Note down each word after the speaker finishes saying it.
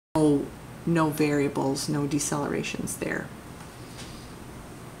no variables, no decelerations there.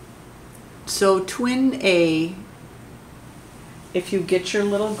 So twin A, if you get your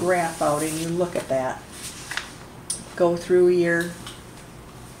little graph out and you look at that, go through your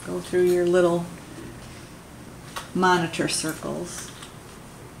little monitor circles.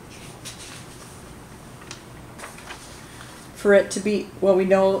 For it to be, well, we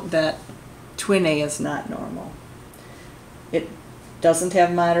know that twin A is not normal. It doesn't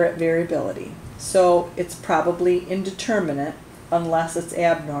have moderate variability. So it's probably indeterminate unless it's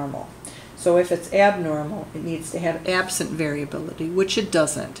abnormal. So if it's abnormal, it needs to have absent variability, which it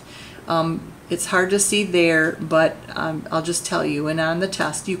doesn't. It's hard to see there, but I'll just tell you, and on the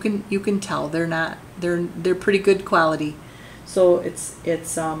test you can tell they're pretty good quality. So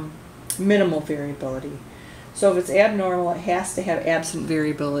it's minimal variability. So if it's abnormal, it has to have absent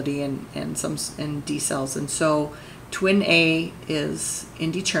variability and decels. And so twin A is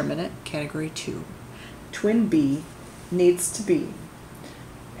indeterminate, category 2. Twin B needs to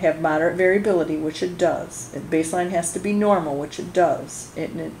have moderate variability, which it does. Baseline has to be normal, which it does.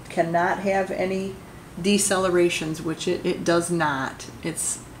 It cannot have any decelerations, which it does not.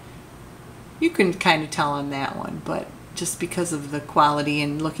 You can kind of tell on that one, but just because of the quality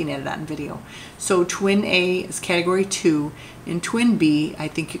and looking at it on video. So twin A is category 2, and twin B, I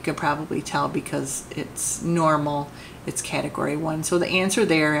think you could probably tell because it's normal, it's category 1. So the answer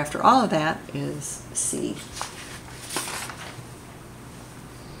there after all of that is C.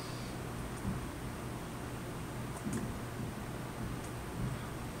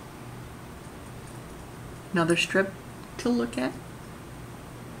 Another strip to look at.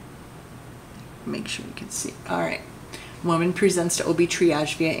 Make sure you can see. All right. Woman presents to OB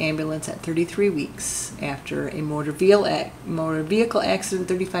triage via ambulance at 33 weeks after a motor vehicle accident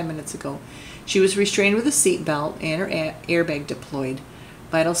 35 minutes ago. She was restrained with a seat belt and her airbag deployed.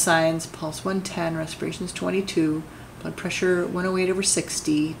 Vital signs: pulse 110, respirations 22, blood pressure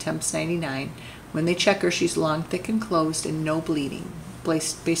 108/60, temps 99. When they check her, she's long, thick, and closed, and no bleeding.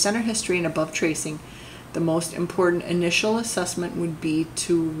 Based on her history and above tracing, the most important initial assessment would be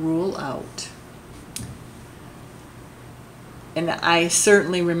to rule out. And I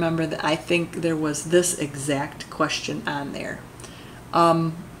certainly remember that I think there was this exact question on there.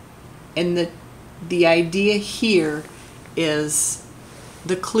 And the idea here is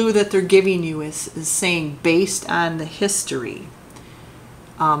the clue that they're giving you is saying based on the history,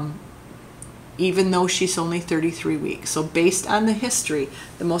 even though she's only 33 weeks. So based on the history,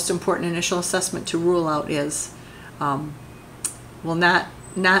 the most important initial assessment to rule out is, well,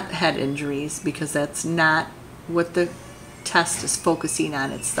 not head injuries, because that's not what the test is focusing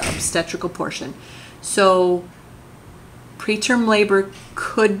on. It's the obstetrical portion. So preterm labor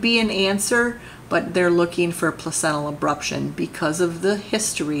could be an answer, but they're looking for placental abruption because of the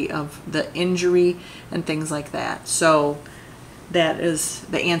history of the injury and things like that. So that is,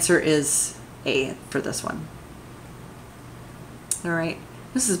 the answer is A for this one. All right,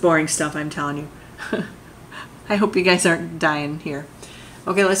 this is boring stuff, I'm telling you. I hope you guys aren't dying here.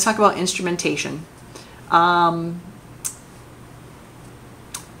 Okay, let's talk about instrumentation.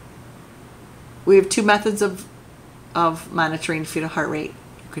 We have two methods of monitoring fetal heart rate.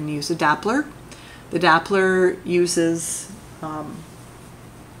 You can use a Doppler. The Doppler uses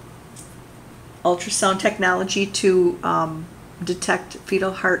ultrasound technology to detect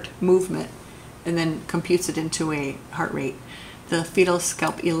fetal heart movement and then computes it into a heart rate. The fetal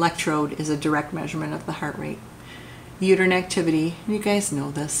scalp electrode is a direct measurement of the heart rate. Uterine activity, you guys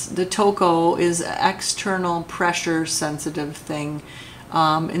know this. The TOCO is an external pressure sensitive thing.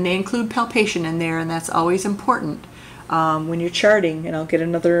 And they include palpation in there, and that's always important when you're charting. And I'll get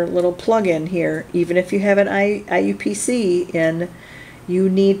another little plug in here. Even if you have an IUPC in, you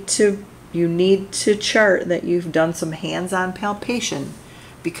need to chart that you've done some hands-on palpation,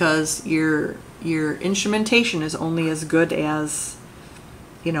 because your instrumentation is only as good as,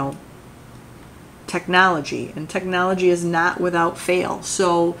 you know, technology, and technology is not without fail.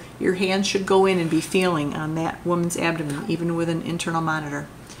 So your hands should go in and be feeling on that woman's abdomen, even with an internal monitor.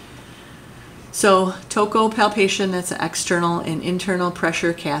 So TOCO palpation, that's an external, and internal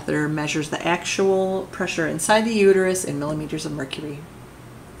pressure catheter measures the actual pressure inside the uterus in millimeters of mercury.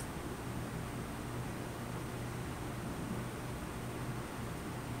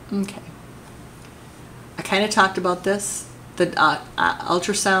 Okay. I kind of talked about this. The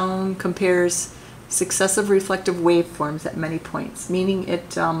ultrasound compares successive reflective waveforms at many points, meaning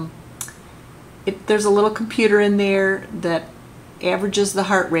there's a little computer in there that averages the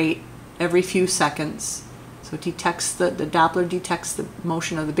heart rate every few seconds. So it detects the Doppler detects the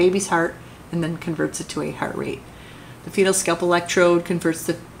motion of the baby's heart and then converts it to a heart rate. The fetal scalp electrode converts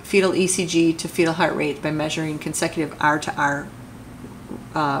the fetal ECG to fetal heart rate by measuring consecutive R to R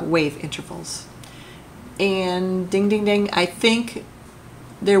wave intervals. And ding, ding, ding, I think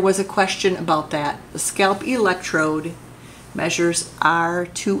there was a question about that. The scalp electrode measures R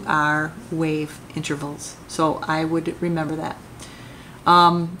to R wave intervals, so I would remember that.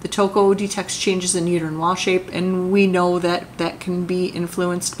 The TOCO detects changes in uterine wall shape, and we know that that can be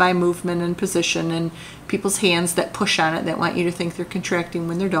influenced by movement and position and people's hands that push on it that want you to think they're contracting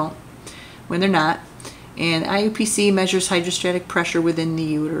when they're not. And IUPC measures hydrostatic pressure within the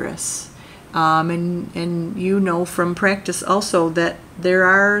uterus. And you know from practice also that there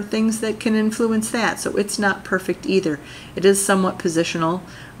are things that can influence that, so it's not perfect either. It is somewhat positional.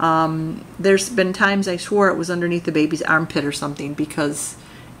 There's been times I swore it was underneath the baby's armpit or something because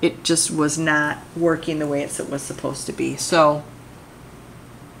it just was not working the way it was supposed to be. So,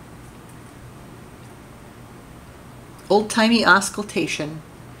 old-timey auscultation.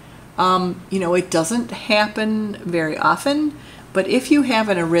 You know, it doesn't happen very often, but if you have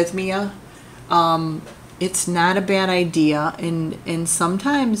an arrhythmia, it's not a bad idea, and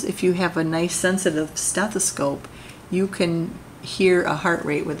sometimes if you have a nice sensitive stethoscope, you can hear a heart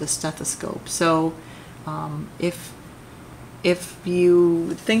rate with a stethoscope. So if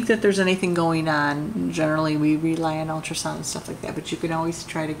you think that there's anything going on, generally we rely on ultrasound and stuff like that, but you can always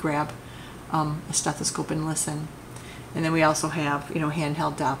try to grab a stethoscope and listen. And then we also have, you know,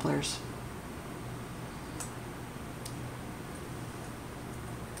 handheld Dopplers.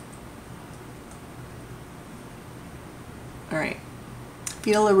 All right,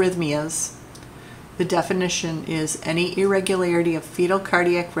 fetal arrhythmias. The definition is any irregularity of fetal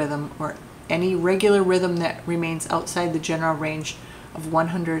cardiac rhythm or any regular rhythm that remains outside the general range of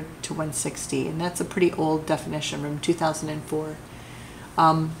 100 to 160. And that's a pretty old definition from 2004.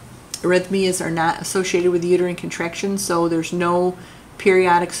 Arrhythmias are not associated with uterine contractions, so there's no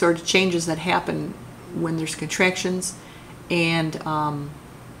periodic sort of changes that happen when there's contractions, and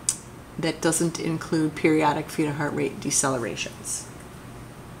that doesn't include periodic fetal heart rate decelerations.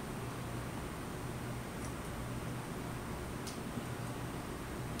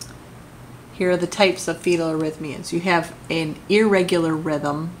 Here are the types of fetal arrhythmias. You have an irregular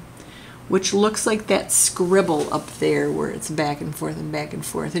rhythm, which looks like that scribble up there where it's back and forth and back and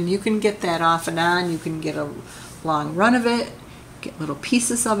forth. And you can get that off and on. You can get a long run of it, get little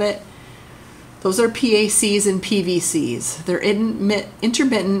pieces of it. Those are PACs and PVCs. They're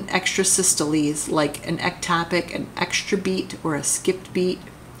intermittent extrasystoles, like an ectopic, an extra beat, or a skipped beat.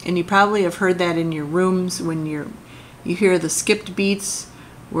 And you probably have heard that in your rooms when you hear the skipped beats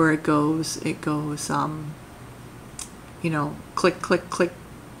where it goes, you know, click, click, click,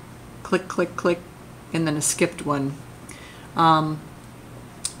 click, click, click, and then a skipped one. The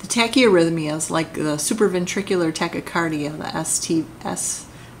tachyarrhythmias, like the supraventricular tachycardia, the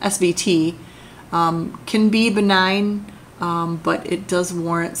SVT, can be benign, but it does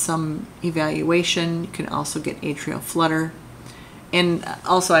warrant some evaluation. You can also get atrial flutter. And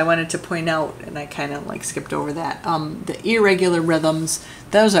also I wanted to point out, and I kind of like skipped over that, the irregular rhythms,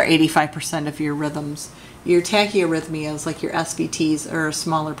 those are 85% of your rhythms. Your tachyarrhythmias, like your SVTs, are a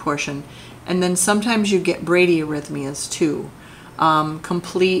smaller portion. And then sometimes you get bradyarrhythmias too.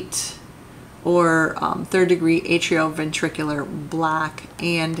 Complete or third degree atrioventricular block,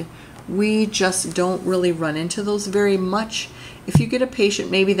 and we just don't really run into those very much. If you get a patient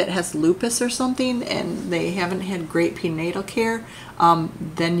maybe that has lupus or something and they haven't had great prenatal care,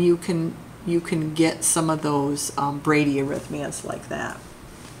 then you can get some of those bradyarrhythmias like that.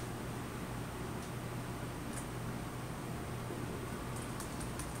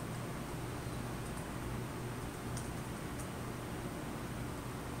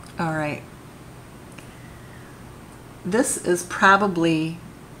 All right. This is probably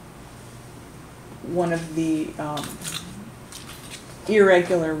one of the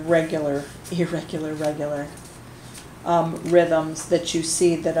irregular rhythms that you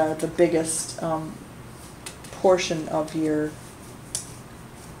see that are the biggest portion of your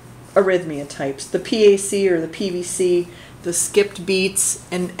arrhythmia types. The PAC or the PVC, the skipped beats,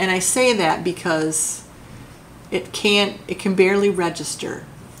 and I say that because it can barely register.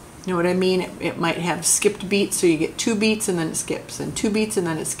 You know what I mean? It might have skipped beats, so you get 2 beats and then it skips, and 2 beats and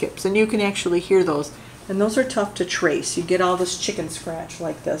then it skips, and you can actually hear those. And those are tough to trace. You get all this chicken scratch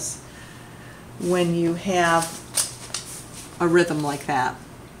like this when you have a rhythm like that.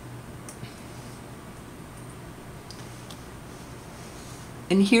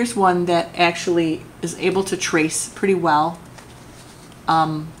 And here's one that actually is able to trace pretty well.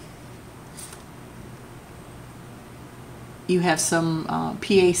 You have some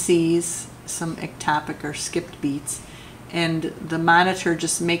PACs, some ectopic or skipped beats, and the monitor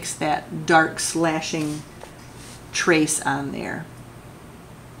just makes that dark slashing trace on there.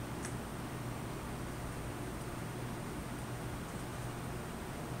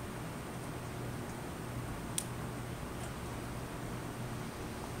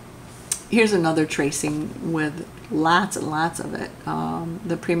 Here's another tracing with lots and lots of it.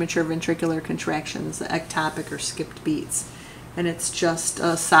 The premature ventricular contractions, the ectopic or skipped beats. And it's just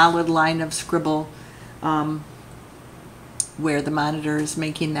a solid line of scribble where the monitor is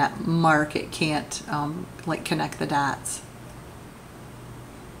making that mark. It can't like connect the dots.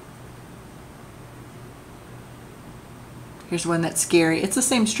 Here's one that's scary. It's the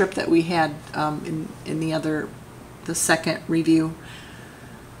same strip that we had in the second review,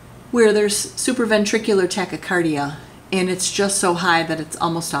 where there's supraventricular tachycardia, and it's just so high that it's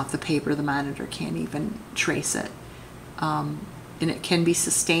almost off the paper. The monitor can't even trace it. And it can be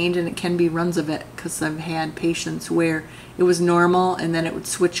sustained, and it can be runs of it, because I've had patients where it was normal and then it would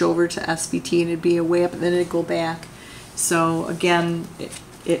switch over to SVT and it'd be way up and then it'd go back. So again,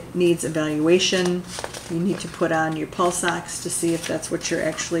 it needs evaluation. You need to put on your pulse ox to see if that's what you're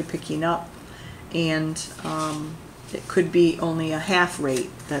actually picking up, and it could be only a half rate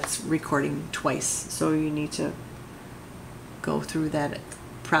that's recording twice. So you need to go through that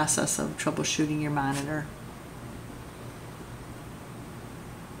process of troubleshooting your monitor.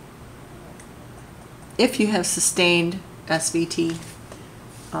 If you have sustained SVT,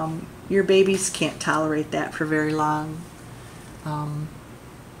 your babies can't tolerate that for very long.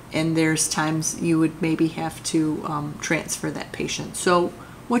 And there's times you would maybe have to transfer that patient. So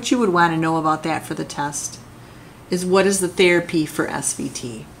what you would want to know about that for the test is, what is the therapy for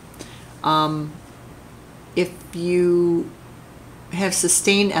SVT? If you have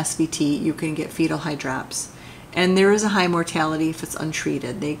sustained SVT, you can get fetal hydrops. And there is a high mortality if it's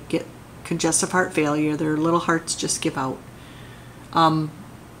untreated. They get congestive heart failure. Their little hearts just give out.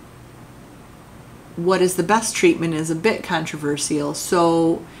 What is the best treatment is a bit controversial.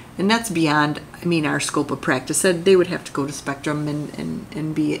 So, and that's beyond, our scope of practice. They would have to go to Spectrum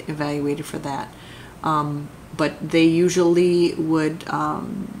and be evaluated for that. But they usually would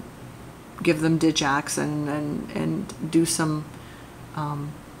give them Digox and do some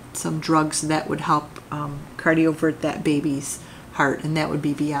drugs that would help cardiovert that baby's heart, and that would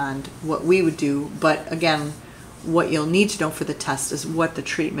be beyond what we would do. But again, what you'll need to know for the test is what the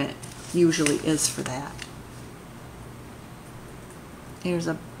treatment usually is for that. Here's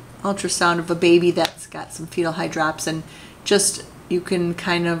an ultrasound of a baby that's got some fetal hydrops, and just, you can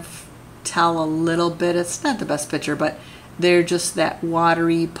kind of tell a little bit. It's not the best picture, but they're just that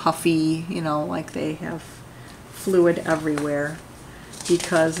watery, puffy, like they have fluid everywhere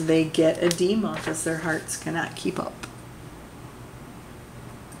because they get edema because their hearts cannot keep up.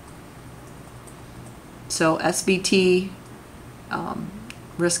 So SVT,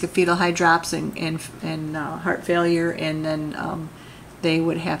 risk of fetal hydrops and heart failure, and then they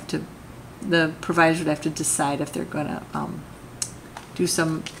would have to, the providers would have to decide if they're going to do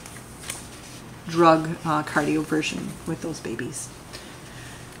some drug cardioversion with those babies.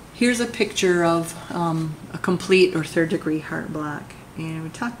 Here's a picture of a complete or third degree heart block, and we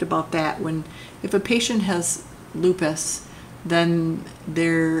talked about that. If a patient has lupus, then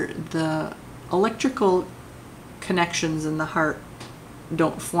the electrical connections in the heart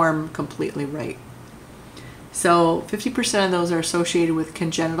don't form completely right. So 50% of those are associated with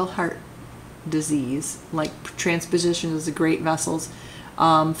congenital heart disease, like transposition of the great vessels.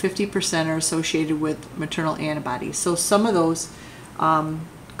 50% are associated with maternal antibodies. So some of those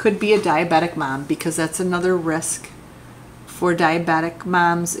could be a diabetic mom, because that's another risk for diabetic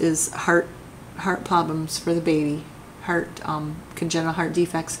moms, is heart problems for the baby, congenital heart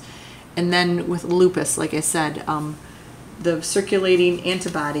defects. And then with lupus, like I said, the circulating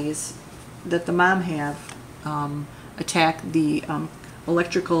antibodies that the mom have attack the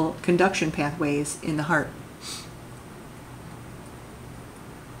electrical conduction pathways in the heart.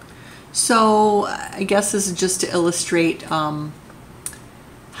 So I guess this is just to illustrate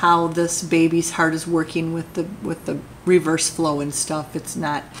how this baby's heart is working with the reverse flow and stuff. It's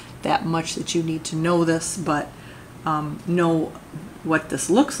not that much that you need to know this, but know what this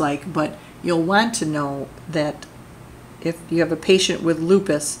looks like. But you'll want to know that if you have a patient with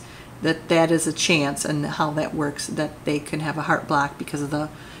lupus, that is a chance, and how that works, that they can have a heart block because of the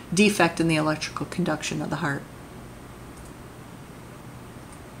defect in the electrical conduction of the heart.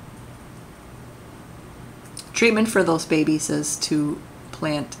 Treatment for those babies is to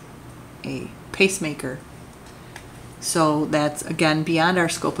plant a pacemaker. So that's, again, beyond our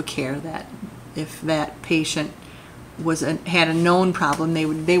scope of care, that if that patient had a known problem,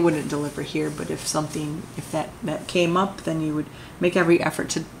 they wouldn't deliver here. But if that came up, then you would make every effort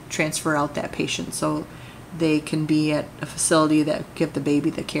to transfer out that patient so they can be at a facility that give the baby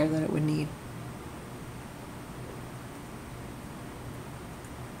the care that it would need.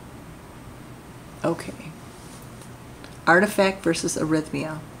 Okay. Artifact versus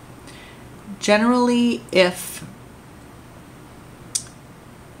arrhythmia. Generally, if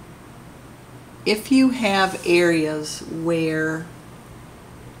you have areas where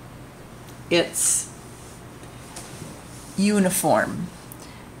it's uniform,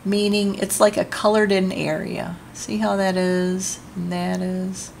 meaning it's like a colored in area. See how that is, and that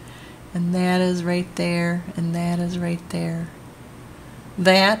is, and that is right there, and that is right there.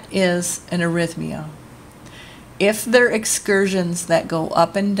 That is an arrhythmia. If there are excursions that go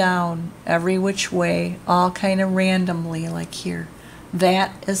up and down every which way, all kind of randomly like here,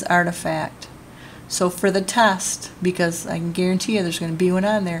 that is artifact. So for the test, because I can guarantee you there's going to be one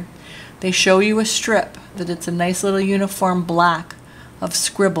on there, they show you a strip that it's a nice little uniform block of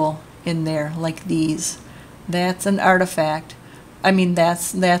scribble in there like these. That's an artifact. I mean,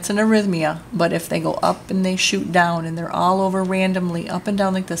 that's an arrhythmia. But if they go up and they shoot down and they're all over randomly up and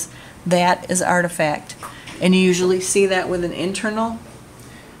down like this, that is artifact. And you usually see that with an internal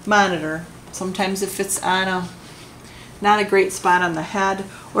monitor. Sometimes if it's on not a great spot on the head,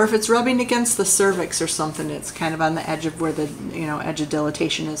 or if it's rubbing against the cervix or something, it's kind of on the edge of where the edge of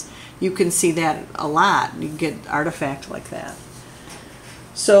dilatation is. You can see that a lot. You get artifact like that.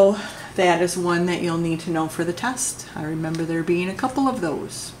 So that is one that you'll need to know for the test. I remember there being a couple of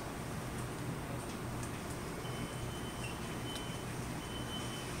those.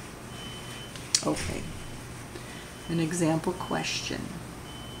 Okay. An example question.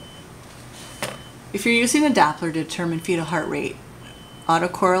 If you're using a Doppler to determine fetal heart rate,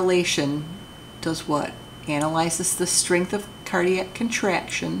 autocorrelation does what? Analyzes the strength of cardiac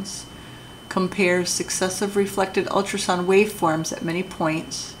contractions, compares successive reflected ultrasound waveforms at many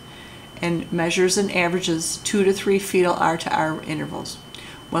points, and measures and averages 2 to 3 fetal R to R intervals.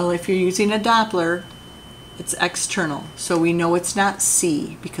 Well, if you're using a Doppler, it's external, so we know it's not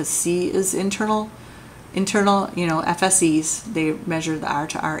C, because C is internal, FSEs, they measure the R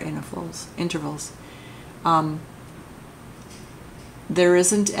to R intervals. There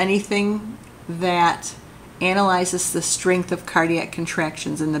isn't anything that analyzes the strength of cardiac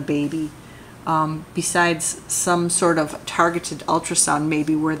contractions in the baby, besides some sort of targeted ultrasound,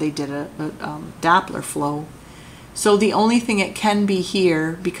 maybe where they did a Doppler flow. So the only thing it can be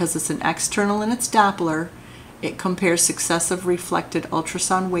here, because it's an external and it's Doppler, it compares successive reflected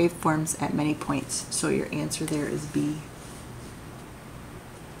ultrasound waveforms at many points. So your answer there is B.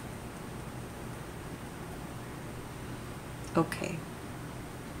 Okay.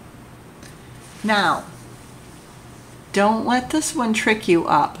 Now, don't let this one trick you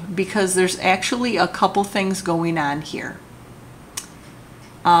up, because there's actually a couple things going on here.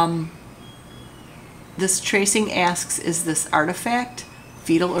 This tracing asks, is this artifact,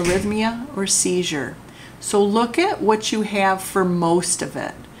 fetal arrhythmia, or seizure? So look at what you have for most of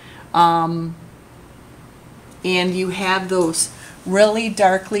it. And you have those really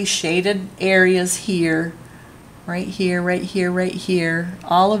darkly shaded areas here, right here, right here, right here,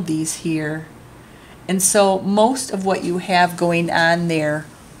 all of these here. And so most of what you have going on there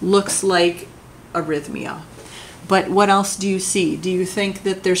looks like arrhythmia. But what else do you see? Do you think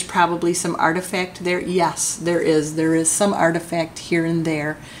that there's probably some artifact there? Yes, there is. There is some artifact here and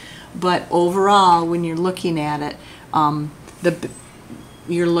there. But overall, when you're looking at it,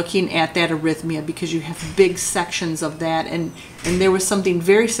 you're looking at that arrhythmia because you have big sections of that. And there was something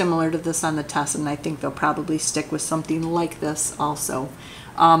very similar to this on the test, and I think they'll probably stick with something like this also.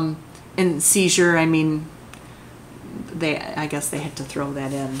 And seizure, I mean, I guess they had to throw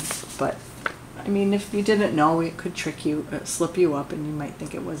that in. But, I mean, if you didn't know, it could trick you, slip you up, and you might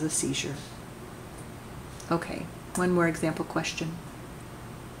think it was a seizure. Okay, one more example question.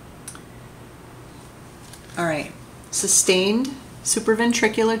 All right, sustained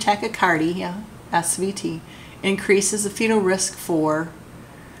supraventricular tachycardia, SVT, increases the fetal risk for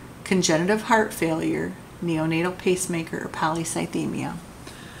congenital heart failure, neonatal pacemaker, or polycythemia.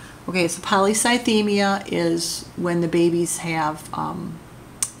 Okay, so polycythemia is when the babies have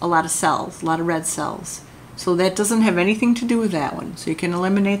a lot of cells, a lot of red cells. So that doesn't have anything to do with that one, so you can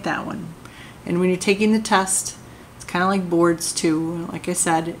eliminate that one. And when you're taking the test, it's kind of like boards too. Like I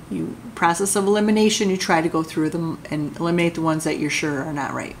said, process of elimination, you try to go through them and eliminate the ones that you're sure are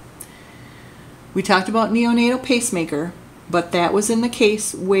not right. We talked about neonatal pacemaker, but that was in the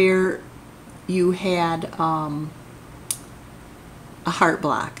case where you had a heart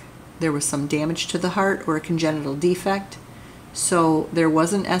block. there was some damage to the heart or a congenital defect. So there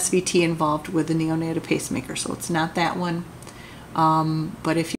was an SVT involved with the neonatal pacemaker, so it's not that one. But if